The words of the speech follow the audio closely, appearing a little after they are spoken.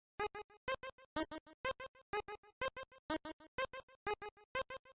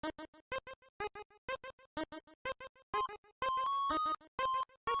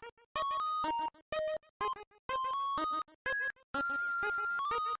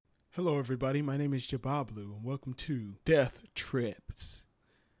Hello everybody, my name is Jabablu and welcome to Death Trips.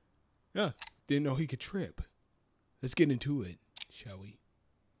 Didn't know he could trip. Let's get into it, shall we?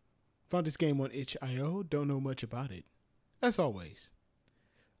 Found this game on itch.io, don't know much about it. As always,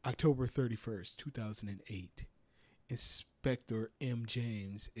 October 31st, 2008. Inspector M.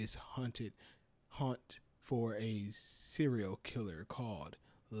 James is hunt for a serial killer called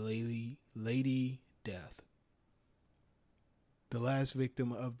Lady Death. The last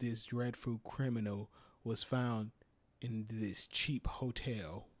victim of this dreadful criminal was found in this cheap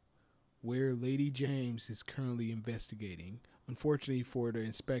hotel where Lady James is currently investigating. Unfortunately for the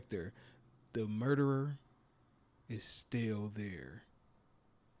inspector, the murderer is still there.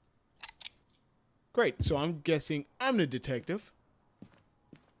 Great, so I'm guessing I'm the detective.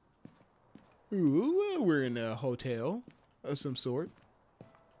 Ooh, we're in a hotel of some sort.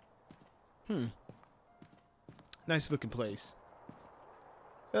 Nice looking place.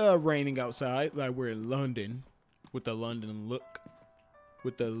 Raining outside, like we're in London, with the London look.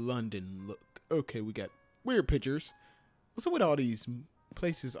 Okay, we got weird pictures. What's up with all these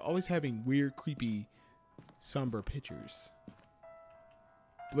places always having weird, creepy, somber pictures?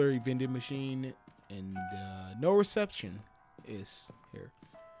 Blurry vending machine and no reception is here.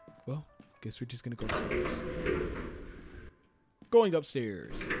 Well, guess we're just gonna go upstairs. Going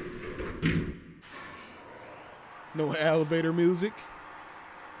upstairs. No elevator music.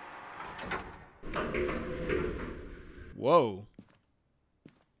 Whoa.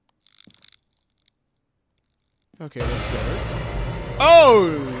 Okay, let's start.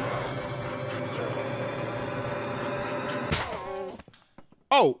 Oh!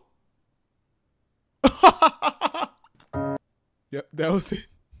 Oh! Yep, that was it.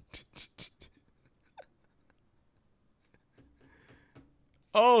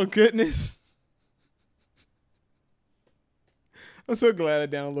 Oh, goodness. I'm so glad I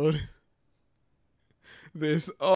downloaded this.